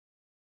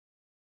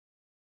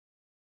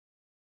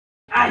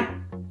Aye!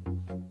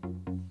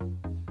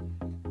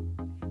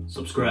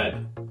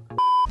 Subscribe.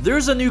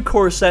 There's a new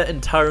core set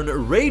in town,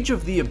 Rage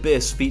of the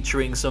Abyss,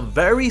 featuring some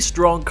very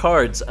strong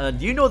cards,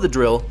 and you know the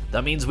drill.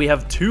 That means we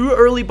have 2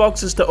 early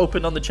boxes to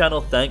open on the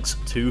channel thanks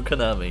to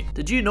Konami.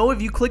 Did you know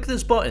if you click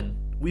this button,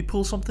 we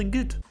pull something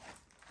good?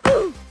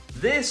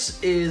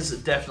 This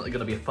is definitely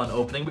going to be a fun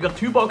opening. We got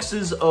 2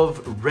 boxes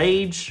of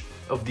Rage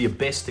of the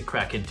Abyss to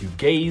crack into.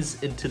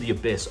 Gaze into the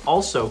Abyss.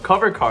 Also,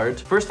 cover card.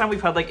 First time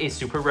we've had like a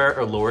super rare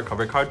or lower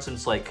cover card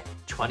since like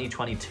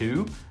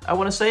 2022, I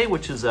want to say,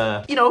 which is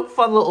a, you know,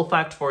 fun little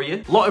fact for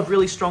you. A lot of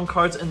really strong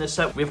cards in this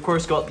set. We of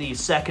course got the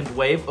second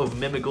wave of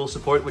Mimigul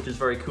support, which is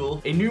very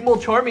cool. A new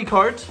Mulcharmy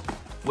card,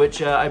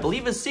 which I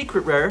believe is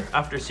secret rare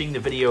after seeing the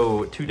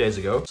video 2 days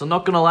ago. So I'm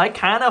not gonna lie,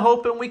 kinda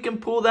hoping we can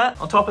pull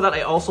that. On top of that,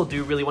 I also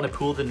do really want to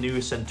pull the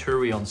new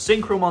Centurion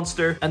Synchro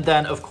Monster. And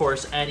then of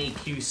course, any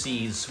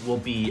QCs will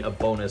be a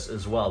bonus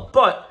as well.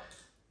 But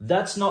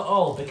that's not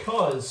all,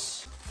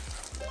 because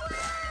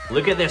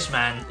look at this,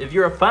 man. If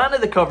you're a fan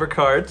of the cover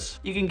cards,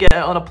 you can get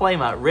it on a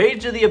playmat.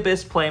 Rage of the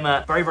Abyss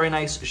playmat. Very, very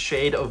nice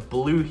shade of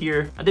blue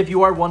here. And if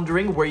you are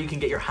wondering where you can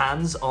get your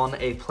hands on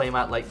a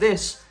playmat like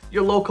this,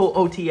 your local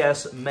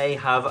OTS may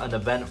have an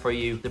event for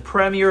you. The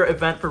premiere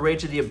event for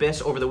Rage of the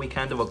Abyss over the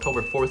weekend of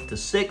October 4th to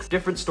 6th.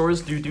 Different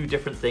stores do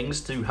different things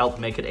to help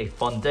make it a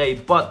fun day,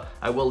 but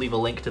I will leave a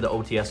link to the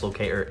OTS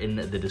locator in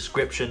the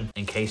description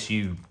in case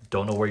you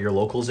don't know where your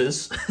locals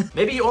is.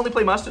 Maybe you only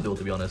play Master Duel,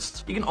 to be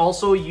honest. You can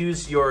also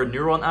use your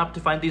Neuron app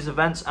to find these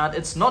events, and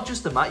it's not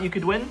just the mat you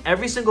could win.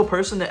 Every single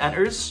person that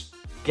enters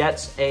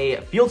gets a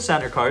Field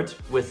Center card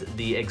with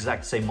the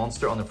exact same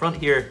monster on the front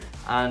here.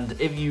 And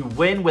if you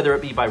win, whether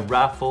it be by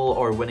raffle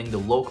or winning the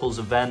locals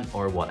event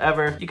or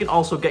whatever, you can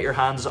also get your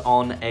hands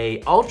on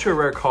a ultra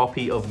rare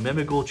copy of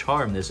Mimigul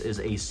Charm. This is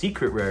a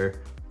secret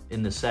rare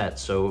in the set,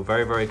 so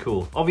very, very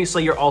cool.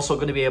 Obviously, you're also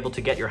going to be able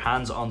to get your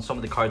hands on some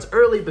of the cards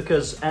early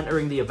because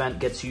entering the event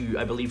gets you,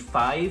 I believe,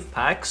 5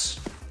 packs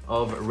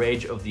of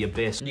Rage of the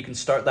Abyss. And you can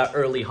start that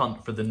early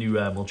hunt for the new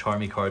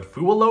Mulcharmy card.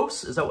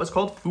 Fuwalos? Is that what it's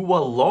called?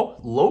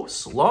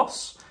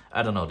 Fuwalos?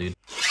 I don't know, dude.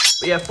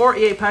 But yeah,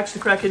 48 packs to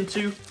crack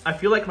into. I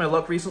feel like my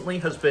luck recently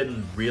has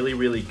been really,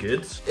 really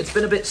good. It's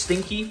been a bit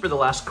stinky for the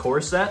last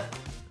core set,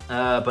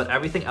 but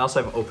everything else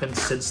I've opened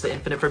since the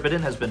Infinite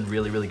Forbidden has been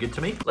really, really good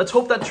to me. Let's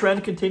hope that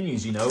trend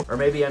continues, you know? Or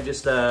maybe I'm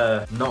just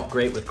not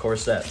great with core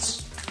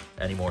sets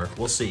anymore.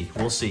 We'll see.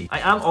 We'll see.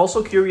 I am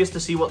also curious to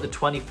see what the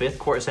 25th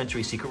Quarter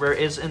Century Secret Rare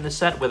is in this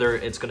set, whether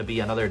it's going to be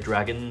another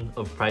Dragon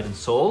of Pride and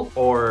Soul,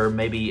 or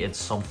maybe it's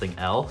something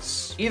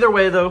else. Either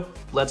way though,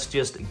 let's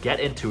just get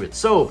into it.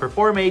 So,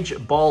 Performage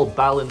Ball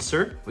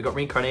Balancer, we got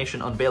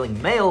Reincarnation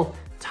Unveiling Male,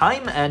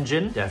 Time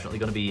Engine, definitely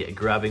going to be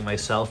grabbing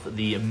myself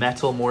the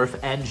Metal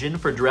Morph Engine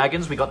for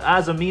dragons. We got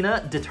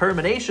Azamina,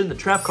 Determination, the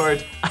trap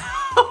card.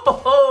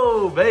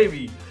 Oh,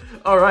 baby.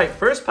 All right,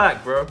 first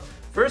pack, bro.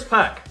 First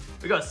pack.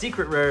 We got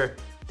Secret Rare,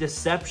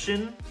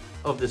 Deception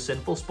of the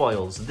Sinful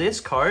Spoils. This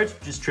card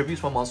just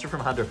tributes 1 monster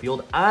from hand or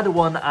field. Add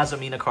 1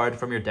 Azamina card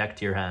from your deck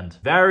to your hand.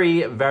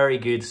 Very, very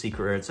good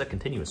Secret Rare. It's a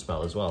continuous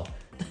spell as well.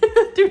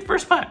 Dude,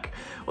 first pack.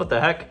 What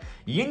the heck?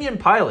 Union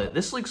Pilot.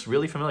 This looks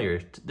really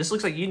familiar. This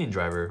looks like Union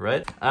Driver,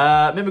 right?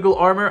 Mimigul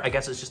Armor. I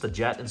guess it's just a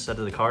jet instead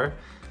of the car.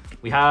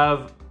 We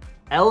have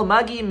El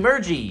Magi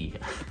Mergi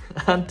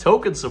and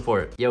token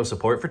support. Yo,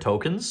 support for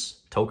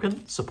tokens?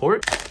 Token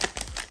support?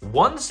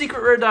 1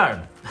 secret rare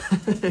down.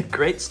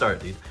 Great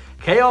start, dude.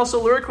 Chaos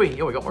Allure Queen.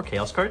 Yo, we got more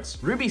Chaos cards.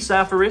 Ruby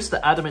Sapphirus,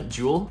 the Adamant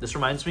Jewel. This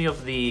reminds me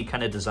of the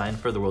kind of design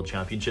for the World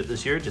Championship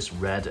this year, just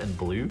red and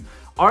blue.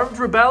 Armed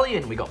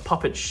Rebellion. We got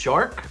Puppet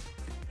Shark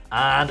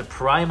and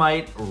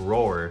Primite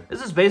Roar.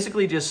 This is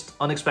basically just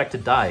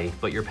Unexpected Die,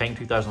 but you're paying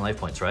 2,000 life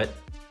points, right?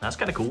 That's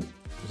kind of cool.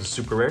 This is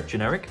super rare,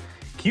 generic.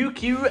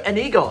 QQ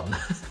Enegon.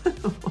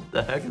 What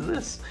the heck is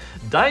this?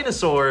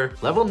 Dinosaur,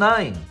 level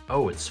 9.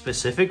 Oh, it's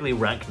specifically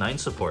rank 9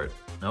 support.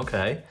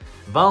 Okay.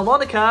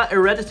 Valmonica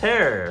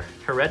Hereditary.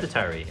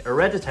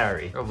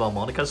 Oh,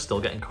 Valmonica's still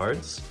getting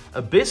cards.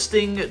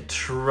 Abyssing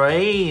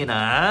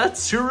Trainer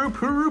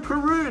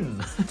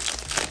Turupurupurun.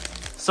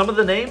 Some of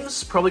the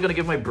names, probably gonna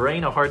give my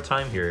brain a hard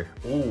time here.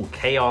 Oh,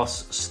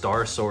 Chaos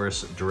Star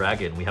Source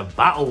Dragon. We have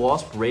Battle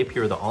Wasp,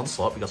 Rapier the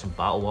Onslaught. We got some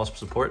Battle Wasp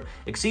support.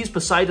 Xyz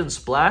Poseidon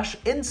Splash,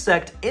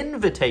 Insect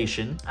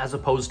Invitation, as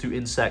opposed to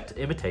Insect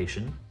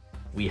Imitation.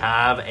 We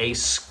have a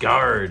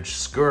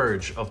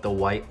Scourge of the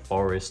White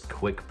Forest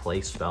quick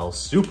play spell,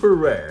 super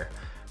rare.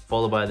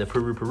 Followed by the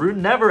Puru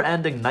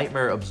Never-Ending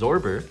Nightmare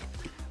Absorber.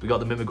 We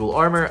got the Mimigul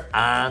Armor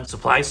and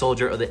Supply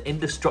Soldier of the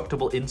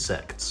Indestructible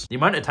Insects. The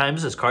amount of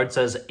times this card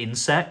says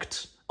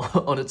insect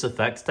on its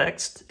effect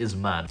text is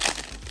mad.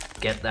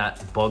 Get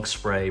that bug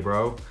spray,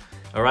 bro.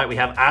 All right, we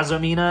have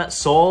Azamina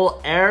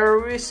Sol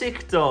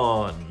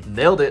Erisicton.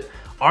 Nailed it.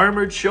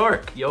 Armored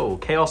Shark. Yo,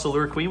 Chaos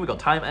Allure Queen. We got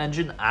Time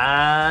Engine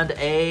and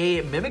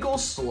a Mimigul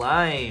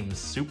Slime.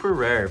 Super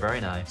rare.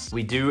 Very nice.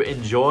 We do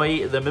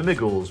enjoy the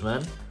Mimiguls,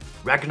 man.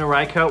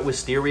 Ragnarika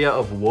Wisteria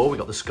of Woe. We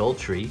got the Skull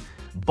Tree.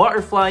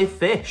 Butterfly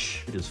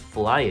Fish. It is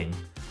flying.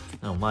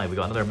 Oh my, we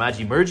got another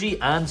Magi-Mergy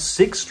and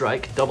 6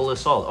 Strike Double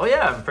Assault. Oh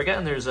yeah, I'm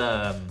forgetting there's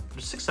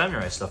 6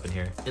 Samurai stuff in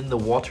here. In the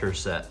water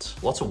set.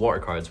 Lots of water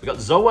cards. We got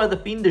Zoa the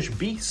Fiendish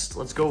Beast.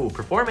 Let's go.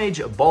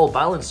 Performage Ball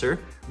Balancer.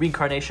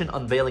 Reincarnation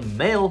Unveiling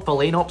Male.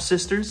 Phalaenop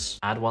Sisters.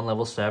 Add 1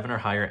 level 7 or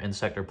higher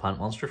insect or plant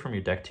monster from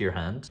your deck to your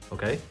hand.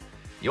 Okay.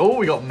 Yo,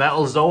 we got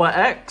Metal Zoa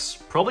X.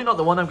 Probably not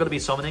the one I'm going to be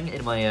summoning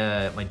in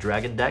my my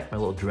dragon deck, my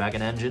little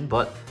dragon engine,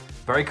 but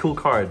very cool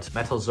card.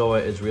 Metal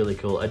Zoa is really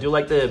cool. I do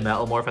like the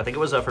Metal Morph. I think it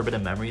was a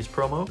Forbidden Memories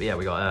promo. But yeah,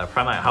 we got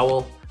Primite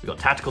Howl. We got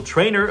Tactical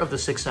Trainer of the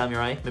 6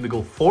 Samurai.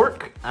 Mimigo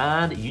Fork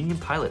and Union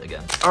Pilot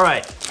again. All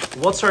right,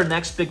 what's our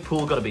next big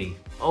pool going to be?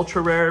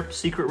 Ultra Rare,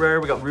 Secret Rare.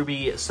 We got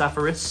Ruby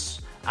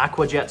Sapphirus,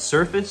 Aquajet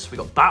Surface. We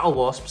got Battle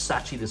Wasp,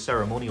 Sachi the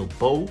Ceremonial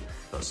Bow.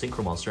 Got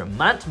Synchro Monster.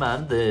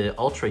 Mantman, the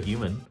Ultra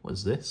Human. What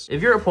is this?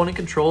 If your opponent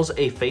controls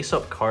a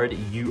face-up card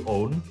you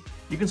own,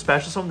 you can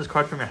special summon this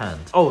card from your hand.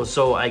 Oh,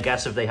 so I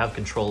guess if they have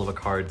control of a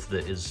card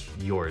that is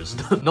yours,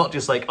 not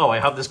just like, oh,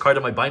 I have this card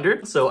in my binder,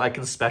 so I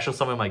can special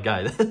summon my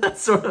guy.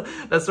 That's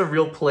a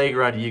real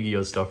playground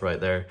Yu-Gi-Oh stuff right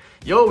there.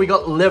 Yo, we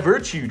got Le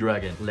Virtue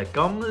Dragon. Le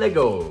Comme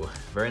Lego.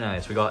 Very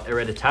nice. We got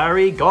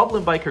Hereditary,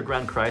 Goblin Biker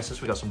Grand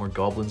Crisis. We got some more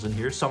goblins in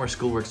here. Summer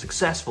Schoolwork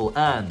Successful,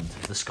 and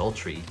the Skull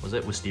Tree. Was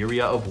it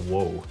Wisteria of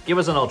Woe? Give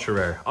us an ultra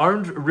rare.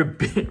 Armed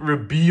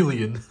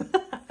Rebellion.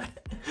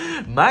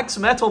 Max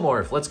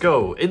Metalmorph, let's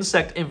go.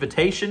 Insect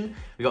Invitation.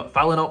 We got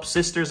Phalaenop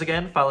Sisters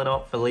again.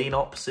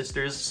 Phalaenop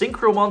Sisters.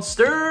 Synchro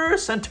Monster.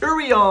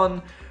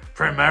 Centurion.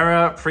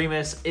 Primera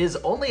Primus is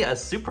only a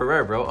super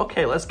rare, bro.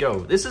 Okay, let's go.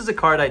 This is the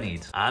card I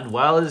need. And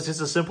well, it's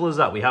just as simple as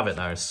that. We have it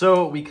now.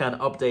 So we can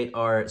update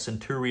our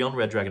Centurion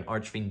Red Dragon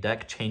Archfiend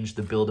deck, change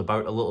the build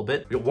about a little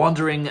bit. We got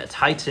Wandering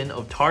Titan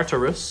of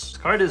Tartarus. This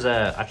card is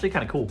actually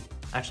kind of cool.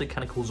 Actually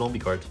kind of cool zombie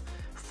card.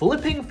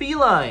 Flipping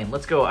Feline,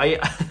 let's go. I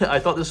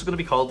thought this was gonna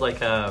be called like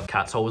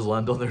cats always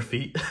land on their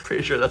feet.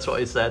 Pretty sure that's what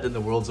I said in the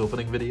world's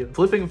opening video.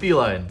 Flipping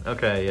Feline,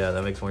 okay, yeah,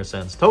 that makes more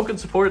sense. Token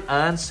support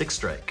and 6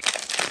 strike.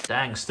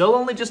 Dang, still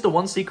only just the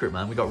 1 secret,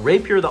 man. We got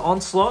Rapier the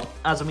Onslaught,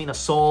 Azamina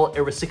Soul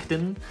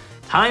Erisictin,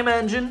 Time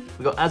Engine,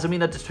 we got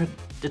Azamina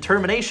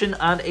Determination,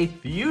 and a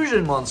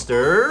fusion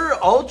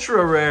monster,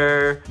 ultra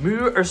rare,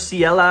 Mu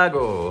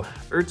Urcielago.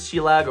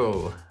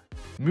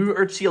 Mu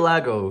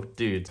Urcielago,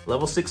 dude.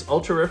 Level 6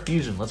 Ultra Rare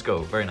Fusion, let's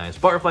go. Very nice.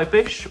 Butterfly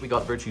Fish, we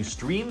got Virtue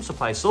Stream,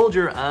 Supply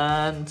Soldier,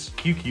 and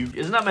QQ.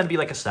 Isn't that meant to be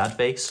like a sad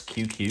face?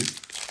 QQ.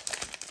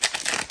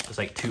 It's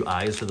like 2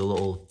 eyes with the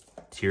little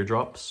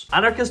teardrops.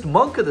 Anarchist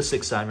Monk of the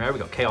 6 Samurai, we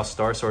got Chaos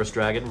Star Source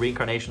Dragon,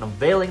 Reincarnation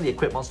Unveiling, the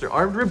Equip Monster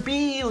Armed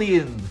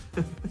Rebellion.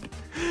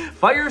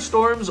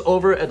 Firestorms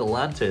over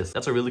Atlantis.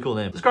 That's a really cool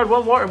name. Discard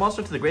 1 water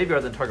monster to the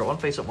graveyard, then target 1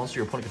 face-up monster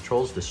your opponent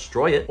controls,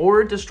 destroy it,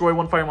 or destroy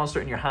 1 fire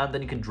monster in your hand,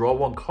 then you can draw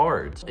 1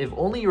 card. If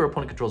only your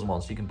opponent controls a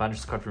monster, you can banish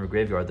this card from your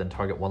graveyard, then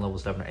target 1 level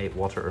 7 or 8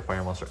 water or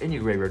fire monster in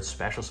your graveyard,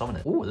 special summon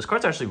it. Ooh, this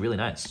card's actually really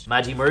nice.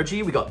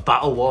 Magi-Mergy, we got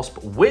Battle Wasp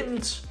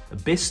Wind,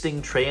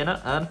 Bisting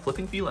Traina, and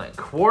Flipping Feline.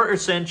 Quarter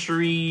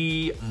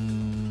Century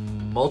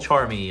Mulch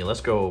Army, let's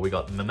go. We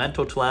got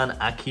Memento Tlan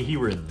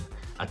Akihiran.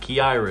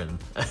 Akihiran,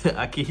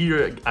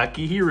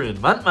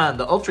 Mantman,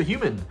 the Ultra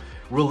Human,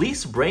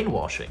 Release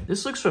Brainwashing.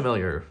 This looks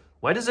familiar.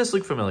 Why does this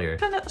look familiar?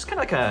 It's kind of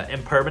like a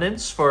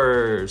impermanence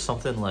for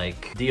something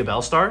like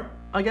Diabellstar,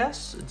 I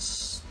guess.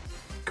 It's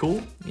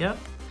cool, yeah.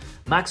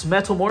 Max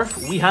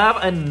Metalmorph, we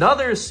have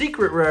another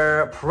secret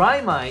rare,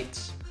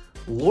 Primite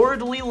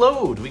Lordly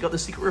Load. We got the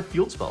secret rare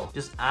field spell.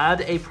 Just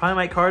add a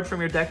Primite card from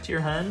your deck to your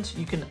hand.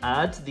 You can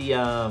add the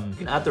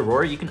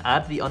Roar. You can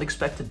add the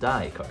Unexpected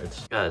Die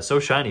cards. God, it's so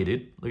shiny,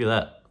 dude. Look at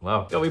that.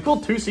 Wow. Yo, we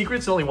pulled 2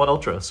 secrets and only 1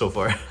 ultra so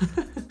far.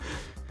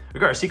 We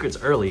got our secrets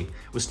early.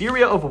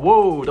 Wisteria of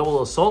Woe,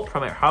 Double Assault,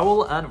 Primite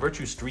Howl, and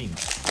Virtue Stream.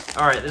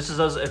 All right, this is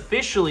us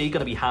officially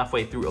gonna be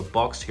halfway through a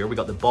box here. We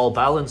got the Ball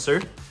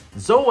Balancer,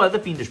 Zoa the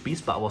Fiendish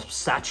Beast, Battle Wasp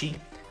Sachi,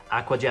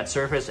 Aquajet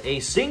Surface,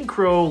 a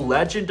Synchro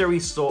Legendary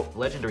Sword,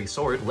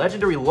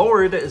 Legendary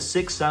Lord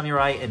 6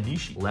 Samurai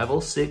Enishi, level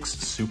 6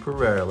 super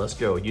rare. Let's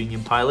go.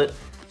 Union Pilot,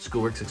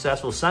 Schoolwork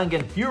Successful,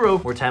 Sangen Hero,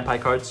 more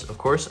Tenpai cards, of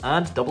course,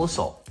 and Double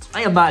Assault.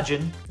 I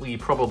imagine we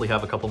probably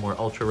have a couple more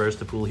ultra rares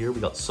to pull here.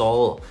 We got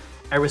Sol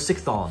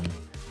Erisicthon,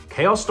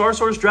 Chaos Star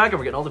Source Dragon.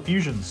 We're getting all the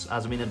fusions.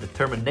 Azamina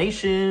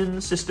Determination,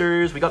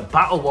 Sisters. We got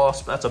Battle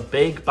Wasp. That's a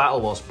big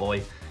Battle Wasp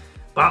boy.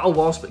 Battle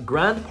Wasp,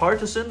 Grand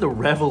Partisan, the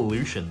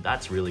Revolution.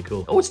 That's really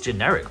cool. Oh, it's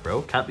generic,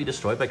 bro. Can't be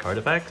destroyed by card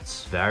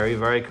effects. Very,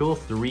 very cool.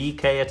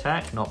 3k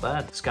attack, not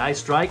bad. Sky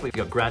Strike, we've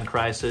got Grand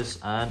Crisis,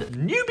 and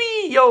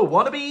Newbie! Yo,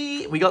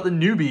 Wannabe! We got the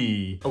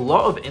Newbie. A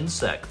lot of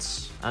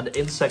insects and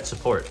insect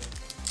support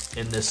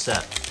in this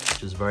set,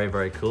 which is very,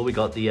 very cool. We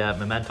got the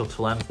Memento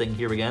Tlan thing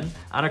here again.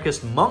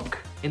 Anarchist Monk,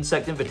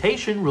 Insect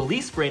Invitation,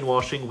 Release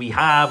Brainwashing. We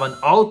have an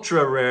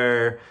ultra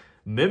rare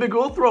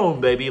Mimigul Throne,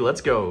 baby.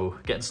 Let's go.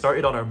 Getting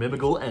started on our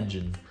Mimigul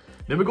engine.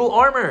 Mimigul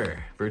Armor,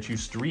 Virtue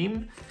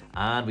Stream,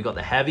 And we got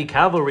the Heavy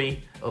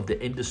Cavalry of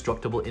the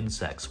Indestructible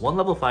Insects. 1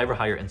 level 5 or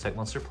higher insect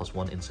monster plus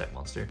 1 insect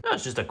monster.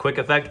 That's just a quick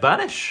effect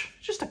banish.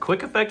 Just a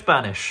quick effect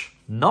banish.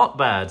 Not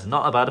bad,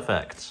 not a bad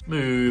effect.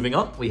 Moving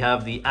on, we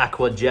have the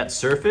Aqua Jet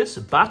Surface,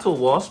 Battle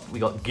Wasp. We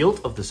got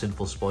Guilt of the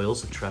Sinful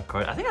Spoils, the trap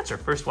card. I think that's our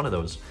first one of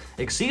those.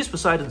 Exceeds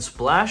Poseidon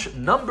Splash,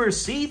 number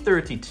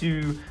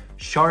C32,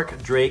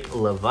 Shark Drake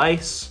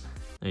Levice.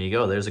 There you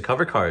go, there's a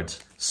cover card.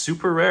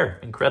 Super rare,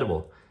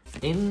 incredible.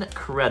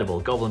 Incredible.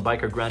 Goblin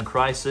Biker Grand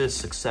Crisis,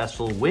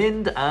 Successful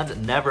Wind,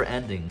 and Never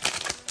Ending.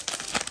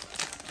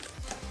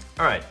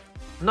 All right,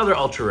 another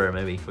ultra rare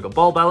maybe. We got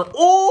Ball Ballad.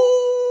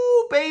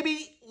 Oh,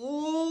 baby.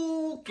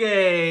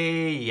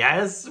 Okay,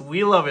 yes,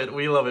 we love it,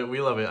 we love it,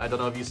 we love it. I don't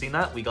know if you've seen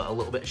that. We got a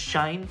little bit of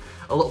shine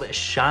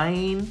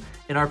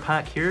in our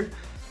pack here.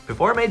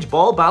 Before Mage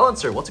Ball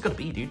Balancer, what's it gonna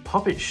be, dude?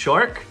 Puppet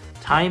Shark,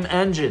 Time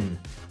Engine.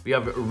 We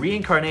have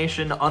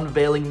Reincarnation,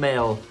 Unveiling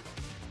Male.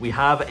 We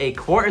have a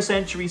quarter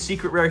century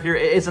secret rare here.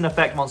 It is an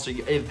effect monster.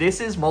 If this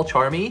is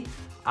Mulcharmy,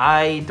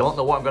 I don't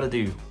know what I'm gonna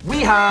do.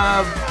 We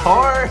have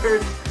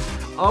Heart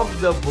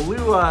of the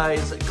Blue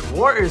Eyes,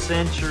 quarter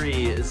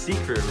century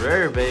secret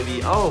rare,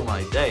 baby. Oh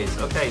my days.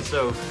 Okay,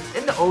 so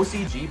in the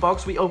OCG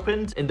box we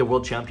opened in the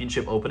World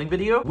Championship opening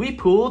video, we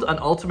pulled an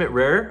ultimate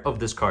rare of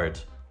this card.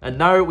 And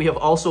now we have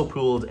also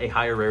pulled a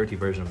higher rarity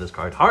version of this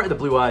card. Heart of the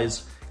Blue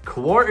Eyes,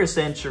 quarter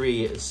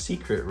century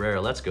secret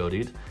rare. Let's go,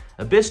 dude.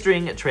 Abyss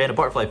String, Train a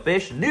Butterfly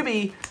Fish,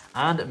 Newbie,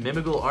 and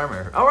Mimigal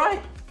Armor. All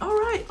right, all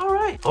right, all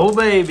right. Oh,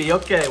 baby,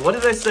 okay, what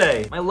did I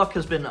say? My luck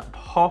has been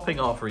popping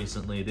off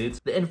recently, dude.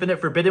 The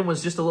Infinite Forbidden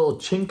was just a little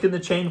chink in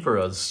the chain for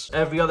us.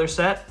 Every other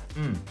set,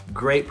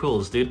 great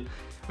pulls, dude.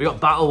 We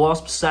got Battle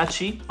Wasp,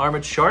 Sachi,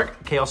 Armored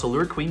Shark, Chaos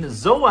Allure Queen,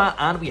 Zoa,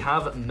 and we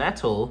have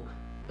Metal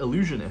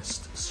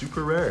Illusionist,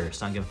 super rare,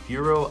 Sangan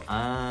Furo,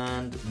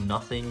 and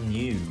nothing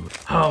new.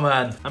 Oh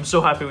man, I'm so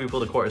happy we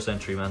pulled a quarter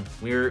century, man.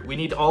 We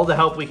need all the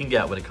help we can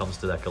get when it comes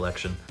to that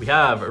collection. We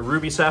have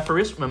Ruby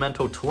Sapphirus,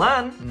 Memento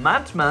Tlan,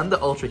 Matman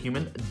the Ultra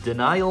Human,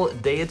 Denial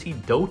Deity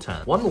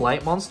Dotan. 1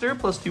 light monster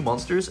plus 2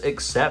 monsters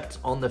except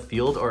on the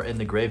field or in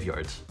the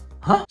graveyard.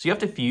 Huh? So you have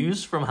to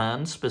fuse from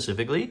hand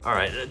specifically? All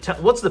right,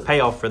 what's the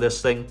payoff for this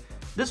thing?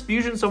 This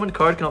fusion summoned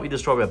card cannot be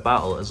destroyed by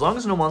battle. As long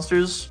as no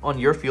monsters on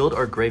your field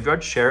or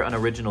graveyard share an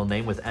original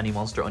name with any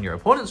monster on your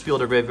opponent's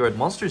field or graveyard,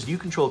 monsters you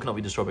control cannot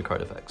be destroyed by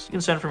card effects. You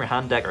can send from your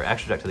hand deck or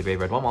extra deck to the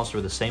graveyard 1 monster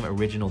with the same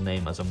original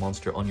name as a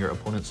monster on your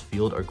opponent's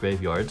field or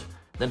graveyard.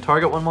 Then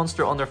target 1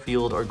 monster on their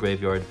field or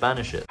graveyard,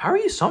 banish it. How are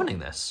you summoning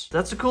this?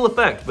 That's a cool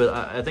effect, but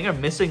I think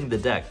I'm missing the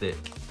deck that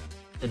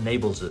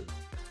enables it.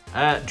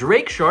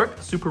 Drake Shark,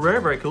 super rare,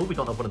 very cool. We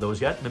don't have one of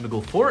those yet.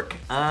 Mimigal Fork,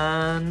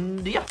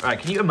 and yeah. All right,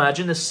 can you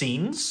imagine the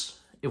scenes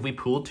if we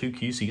pulled 2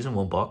 QCs in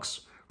 1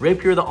 box?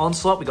 Rapier the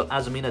Onslaught, we got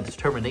Azamina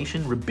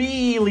Determination,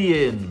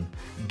 Rebellion,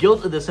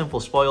 Guilt of the Sinful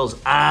Spoils,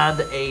 and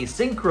a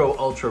Synchro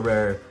Ultra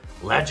Rare,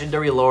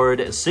 Legendary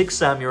Lord, 6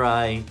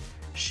 Samurai,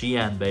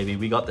 Xian, baby.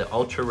 We got the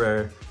Ultra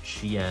Rare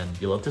Xian.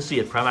 You love to see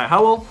it. Primarch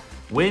Howl,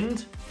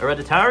 Wind,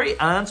 Hereditary,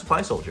 and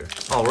Supply Soldier.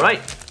 All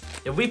right.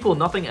 If we pull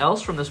nothing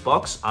else from this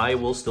box, I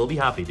will still be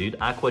happy, dude.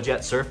 Aqua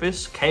Jet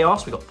Surface,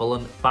 Chaos, we got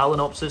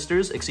Phalanop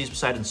Sisters, Exceeds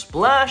Poseidon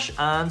Splash,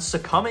 and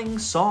Succumbing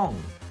Song.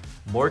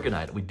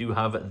 Morganite, we do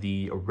have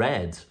the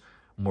red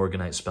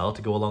Morganite spell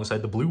to go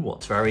alongside the blue one.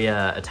 It's very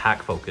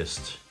attack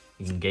focused.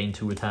 You can gain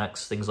 2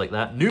 attacks, things like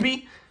that.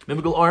 Newbie,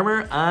 Mimical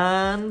Armor,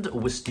 and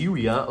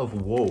Wisteria of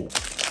Woe.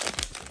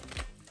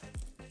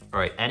 All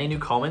right, any new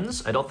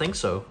commons? I don't think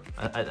so.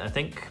 I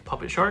think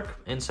Puppet Shark,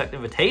 Insect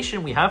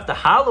Invitation, we have the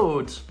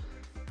Hallowed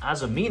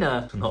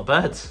Azamina. Not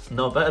bad,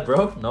 not bad,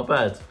 bro, not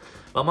bad.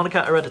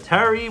 Valmonica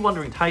Hereditary,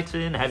 Wandering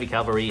Titan, Heavy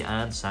Cavalry,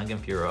 and Sangan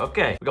Furo.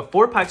 Okay, we got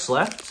 4 packs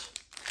left.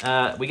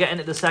 We get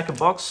into the second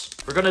box.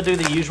 We're gonna do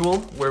the usual,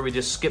 where we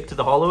just skip to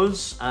the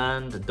holos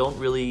and don't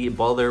really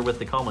bother with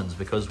the commons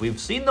because we've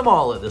seen them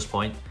all at this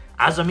point.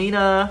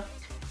 Azamina,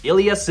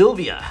 Ilia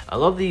Sylvia. I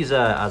love these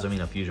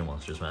Azamina fusion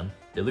monsters, man.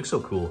 They look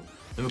so cool.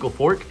 Mimical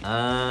Fork,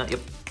 yep.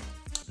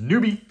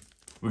 Newbie,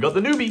 we got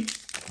the Newbie.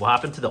 What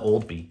happened to the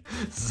old bee?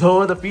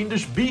 Zoa the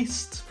Fiendish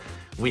Beast.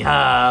 We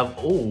have,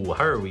 oh,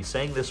 how are we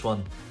saying this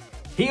one?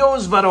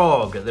 Hios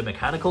Varog, the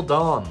Mechanical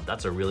Dawn.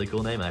 That's a really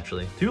cool name,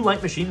 actually. 2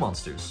 light machine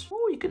monsters.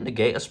 Oh, you can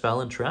negate a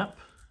spell and trap.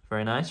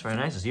 Very nice, very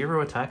nice.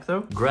 0 attack,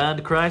 though.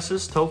 Grand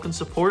Crisis, token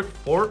support,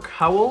 Fork,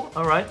 Howl.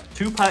 All right,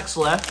 2 packs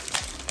left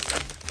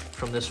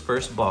from this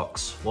first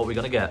box. What are we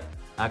gonna get?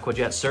 Aqua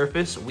Jet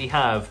Surface. We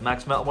have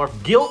Max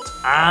Metamorph, Guilt,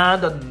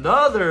 and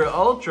another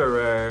ultra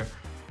rare.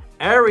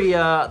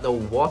 Area, the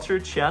Water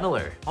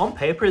Channeler. On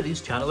paper,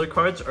 these Channeler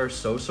cards are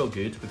so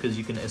good because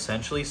you can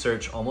essentially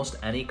search almost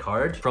any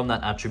card from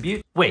that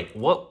attribute. Wait,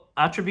 what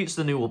attribute's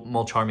the new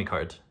Mulcharmy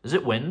card? Is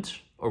it Wind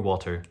or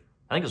Water?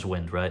 I think it's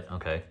Wind, right?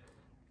 Okay.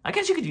 I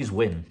guess you could use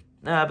Wind.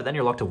 Nah, but then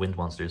you're locked to Wind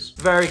monsters.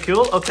 Very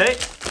cool, okay.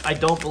 I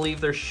don't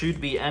believe there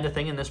should be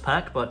anything in this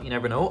pack, but you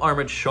never know.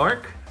 Armored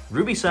Shark,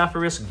 Ruby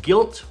Sapphirus,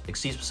 Guilt,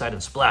 Exceeds Poseidon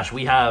Splash.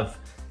 We have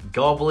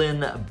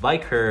Goblin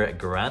Biker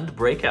Grand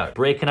Breakout.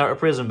 Breaking out of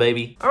prison,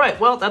 baby. All right,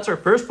 well, that's our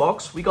first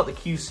box. We got the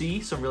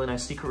QC, some really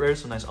nice secret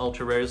rares, some nice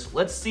ultra rares.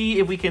 Let's see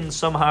if we can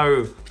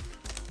somehow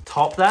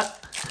top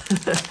that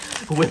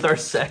with our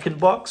second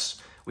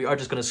box. We are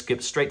just going to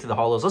skip straight to the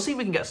holos. Let's see if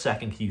we can get a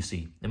second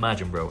QC.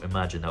 Imagine, bro.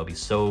 Imagine. That would be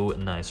so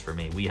nice for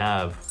me. We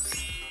have...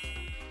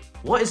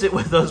 What is it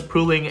with us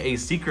pulling a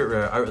secret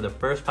rare out of the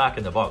first pack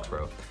in the box,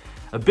 bro?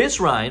 Abyss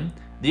Rhine,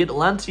 the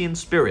Atlantean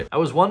Spirit. I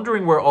was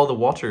wondering where all the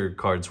water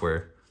cards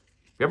were.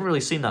 We haven't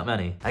really seen that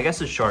many. I guess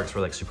the sharks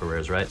were like super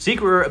rares, right?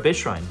 Secret rare Abyss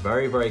Shrine.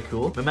 Very, very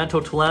cool. Memento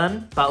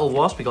Tulan, Battle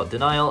Wasp. We got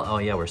Denial. Oh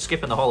yeah, we're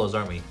skipping the holos,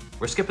 aren't we?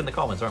 We're skipping the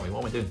comments, aren't we?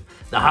 What am I doing?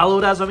 The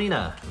Hallowed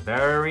Azamina.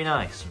 Very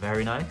nice.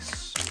 Very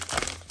nice.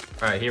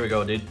 All right, here we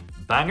go, dude.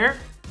 Banger.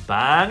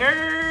 Banger.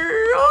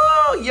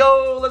 Oh,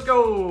 yo, let's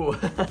go.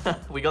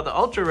 We got the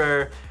ultra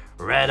rare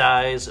Red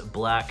Eyes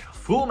Black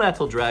Full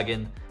Metal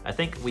Dragon. I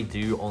think we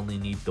do only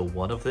need the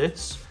one of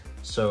this.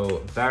 So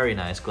very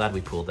nice. Glad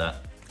we pulled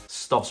that.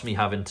 Stops me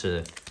having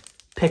to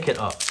pick it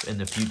up in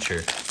the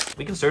future.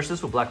 We can search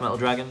this with Black Metal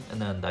Dragon,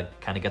 and then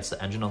that kind of gets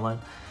the engine online.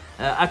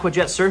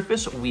 Aquajet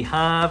Surface, we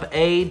have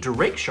a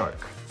Drake Shark.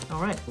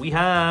 All right, we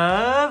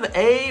have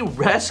a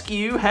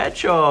Rescue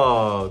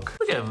Hedgehog.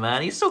 Look at him,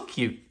 man. He's so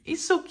cute.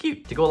 He's so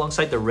cute. To go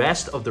alongside the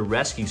rest of the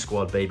rescue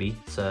squad, baby.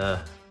 It's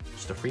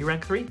just a free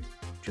rank 3.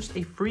 Just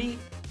a free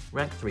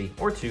rank 3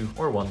 or 2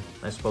 or 1,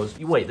 I suppose.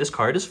 Wait, this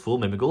card is full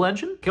Mimigal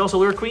Engine? Chaos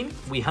Allure Queen.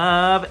 We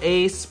have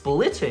a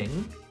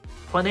Splitting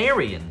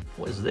Planarian.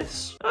 What is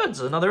this? Oh,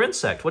 it's another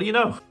insect. What do you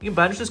know? You can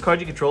banish this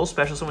card you control,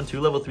 special summon 2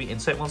 level 3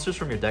 insect monsters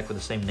from your deck with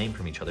the same name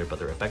from each other, but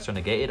their effects are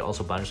negated.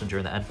 Also banish them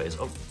during the end phase.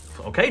 Oh,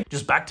 okay.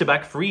 Just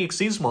back-to-back free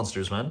Xyz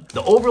monsters, man.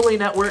 The overlay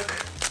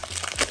network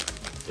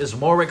is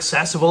more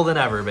accessible than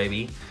ever,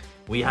 baby.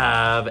 We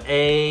have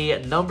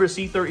a number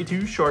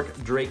C32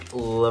 Shark Drake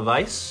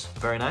Levice.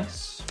 Very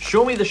nice.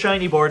 Show me the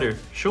shiny border.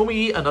 Show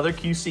me another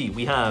QC.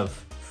 We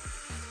have...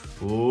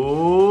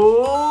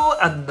 Ooh,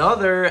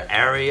 another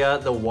area,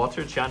 the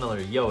Water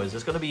Channeler. Yo, is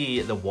this gonna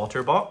be the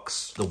water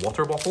box? The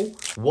water bottle?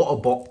 What a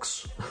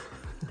box.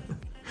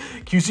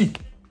 QC.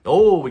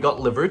 Oh, we got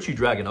Levirtue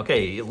Dragon.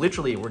 Okay,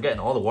 literally, we're getting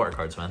all the water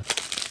cards, man.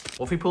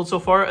 What have we pulled so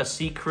far? A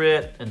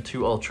secret and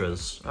 2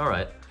 ultras. All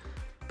right.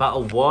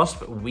 Battle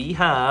Wasp, we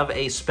have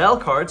a spell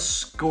card,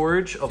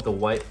 Scourge of the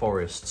White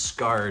Forest.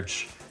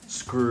 Scourge.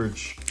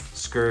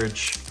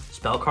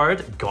 Spell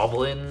card,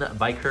 Goblin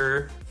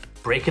Biker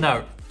Breaking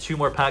Out. 2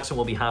 more packs and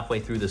we'll be halfway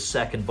through the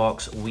second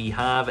box. We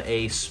have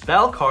a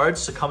spell card,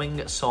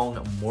 Succumbing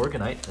Song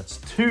Morganite. That's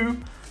 2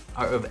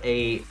 out of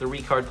a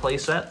 3-card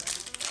playset.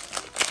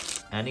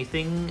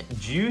 Anything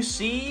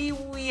juicy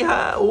we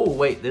have? Oh,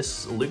 wait,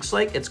 this looks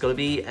like it's going to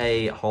be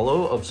a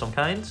holo of some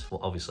kind.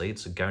 Well, obviously,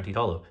 it's a guaranteed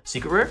holo.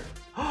 Secret rare?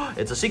 Oh,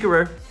 it's a secret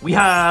rare. We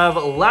have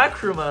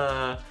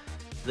Lacrima,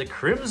 the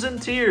Crimson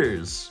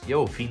Tears.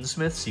 Yo,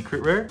 Fiendsmith,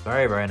 secret rare.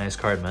 Very, very nice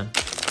card, man.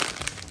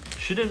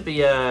 Shouldn't be,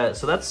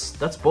 so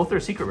that's both their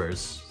secret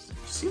rares.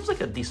 Seems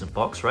like a decent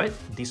box, right?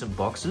 Decent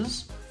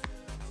boxes.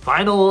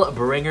 Final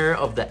Bringer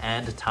of the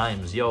End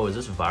Times. Yo, is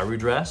this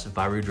Varudress?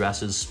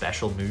 Varudress's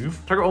special move.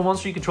 Target one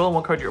monster you control and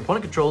 1 card your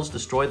opponent controls,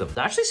 destroy them.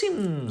 That actually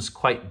seems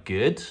quite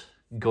good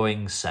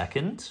going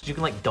second. You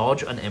can like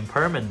dodge an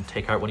Imperm and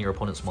take out one of your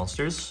opponent's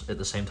monsters at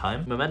the same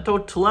time. Memento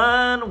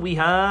Tulan, we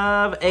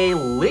have a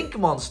Link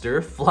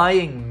monster,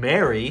 Flying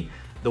Mary,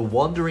 the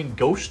Wandering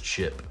Ghost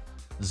Ship.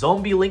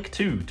 Zombie Link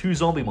 2, 2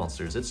 zombie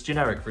monsters. It's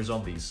generic for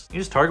zombies. You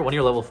just target one of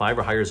your level 5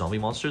 or higher zombie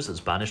monsters that's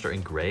banished or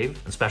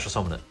engraved and special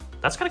summon it.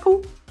 That's kind of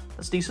cool.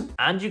 That's decent.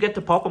 And you get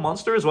to pop a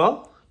monster as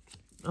well.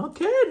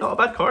 Okay, not a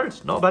bad card.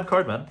 Not a bad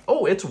card, man.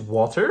 Oh, it's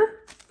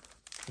water?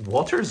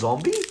 Water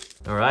zombie?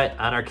 All right,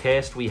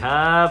 Anarchist, we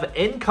have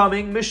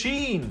Incoming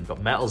Machine.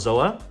 Got Metal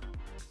Zoa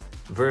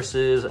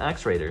versus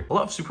X-Raider. A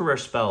lot of super rare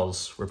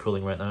spells we're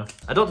pulling right now.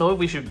 I don't know if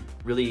we should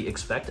really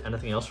expect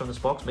anything else from this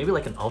box. Maybe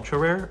like an ultra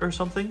rare or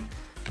something.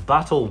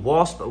 Battle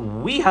Wasp,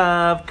 we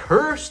have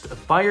Cursed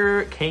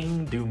Fire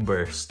King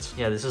Doomburst.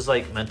 Yeah, this is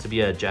like meant to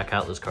be a Jack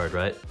Atlas card,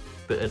 right?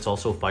 But it's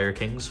also Fire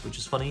Kings, which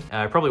is funny.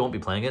 I probably won't be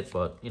playing it,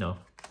 but you know,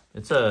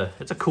 it's a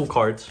cool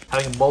card.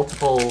 Having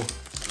multiple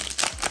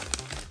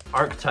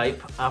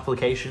archetype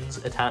applications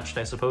attached,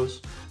 I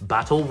suppose.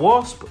 Battle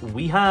Wasp,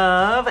 we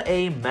have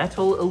a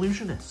Metal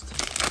Illusionist.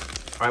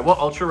 All right, what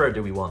ultra rare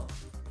do we want?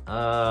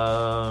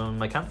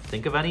 I can't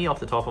think of any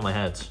off the top of my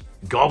head.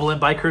 Goblin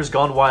Bikers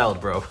Gone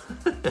Wild, bro.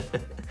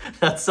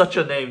 That's such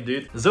a name,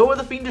 dude. Zoa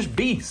the Fiendish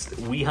Beast.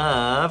 We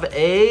have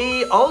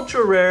a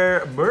ultra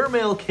rare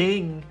Mermail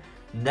King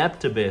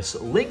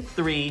Neptibus Link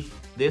 3.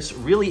 This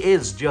really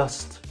is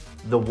just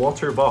the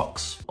water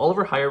box. All of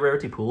our higher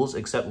rarity pools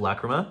except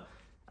Lacrima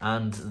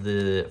and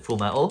the Full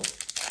Metal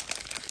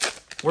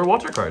were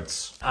water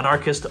cards.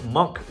 Anarchist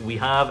Monk. We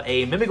have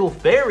a Mimigal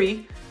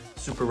Fairy.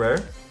 Super rare.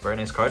 Very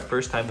nice card.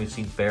 First time we've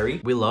seen Fairy.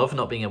 We love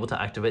not being able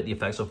to activate the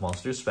effects of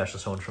monsters special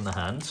summoned from the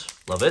hand.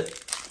 Love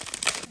it.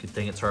 Good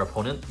thing it's our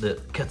opponent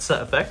that gets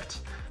that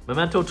effect.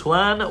 Memento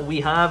Tulan, we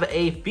have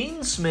a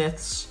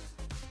Fiendsmith's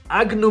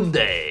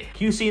Agnumde.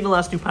 QC in the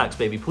last 2 packs,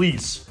 baby,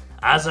 please.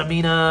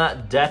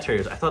 Azamina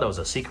Debtors. I thought that was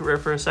a secret rare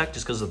for a sec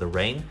just because of the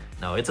rain.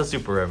 No, it's a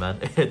super rare, man.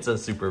 It's a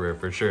super rare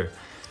for sure.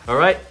 All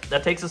right,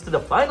 that takes us to the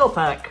final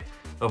pack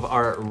of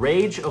our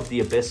Rage of the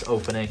Abyss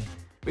opening.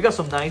 We got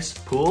some nice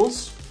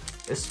pulls,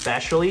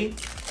 especially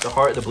the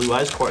Heart of the Blue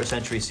Eyes Quarter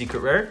Century secret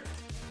rare.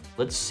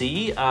 Let's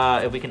see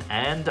if we can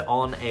end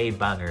on a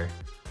banger.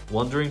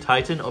 Wandering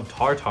Titan of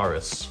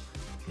Tartarus,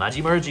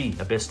 Magi-Mergi,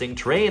 Abyss Sting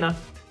Traina,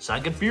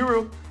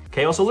 Sangan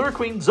Chaos Allure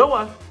Queen,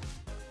 Zoa,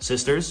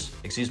 Sisters,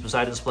 Excuse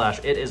Poseidon Splash.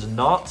 It is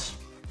not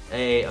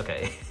a...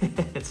 okay,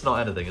 it's not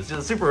anything. It's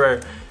just a super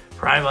rare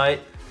Primite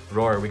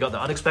Roar. We got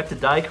the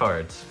Unexpected Die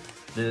card,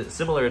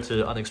 similar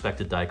to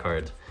Unexpected Die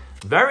card.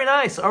 Very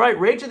nice. All right,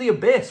 Rage of the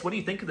Abyss. What do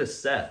you think of this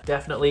set?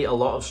 Definitely a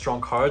lot of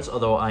strong cards,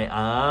 although I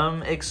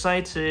am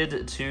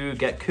excited to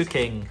get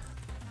cooking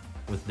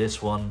with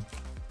this one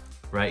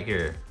right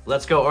here.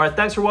 Let's go. All right,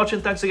 thanks for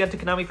watching. Thanks again to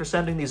Konami for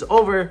sending these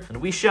over, and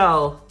we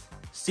shall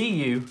see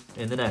you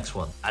in the next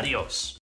one. Adios.